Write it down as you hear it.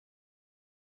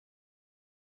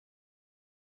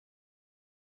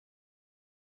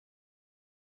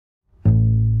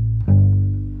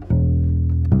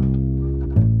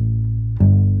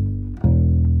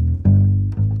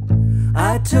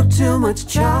took too much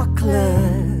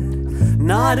chocolate,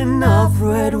 not enough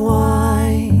red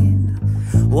wine.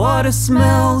 Water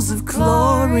smells of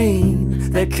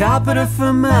chlorine, the carpet of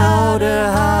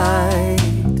formaldehyde.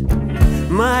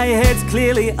 My head's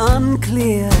clearly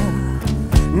unclear,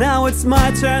 now it's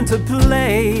my turn to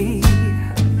play.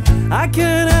 I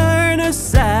could earn a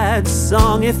sad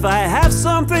song if I have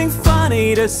something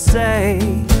funny to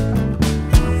say.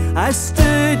 I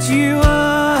stood you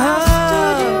up,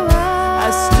 I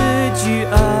stood you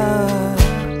up.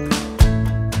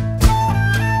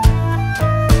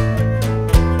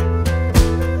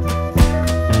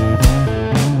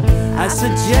 I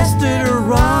suggested a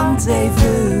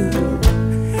rendezvous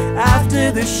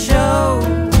after the show.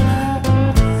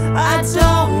 I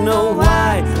don't know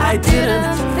why I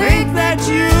didn't think that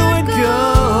you would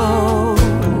go.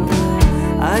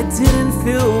 I didn't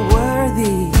feel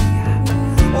worthy,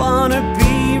 wanna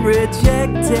be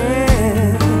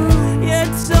rejected. You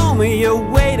told me you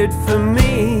waited for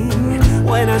me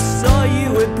when I saw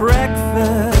you at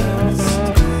breakfast.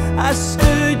 I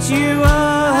stood you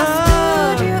up, I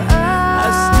stood you up, I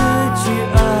stood you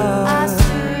up, I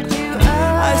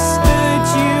stood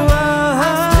you up,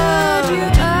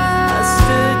 I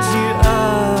stood you up.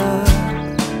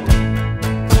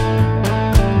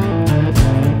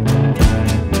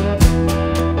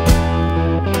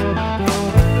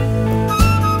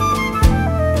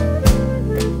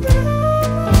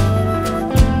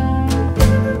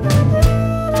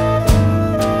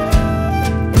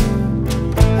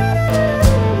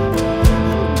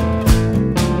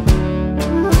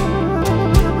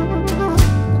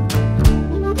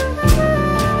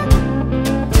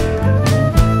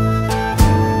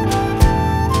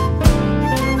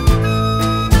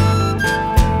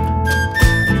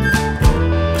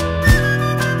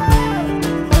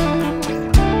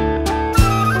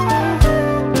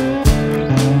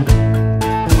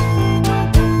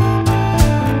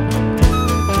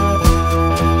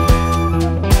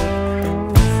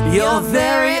 Your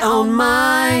very own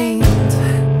mind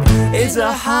is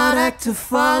a hard act to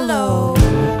follow.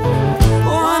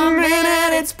 1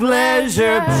 minute it's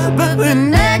pleasure, but the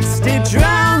next it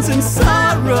drowns in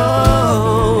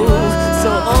sorrow. So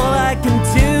all I can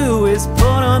do is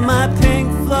put on my pink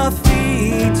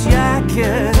fluffy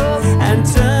jacket and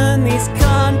turn these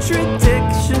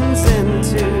contradictions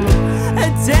into a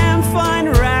damn fine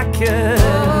racket.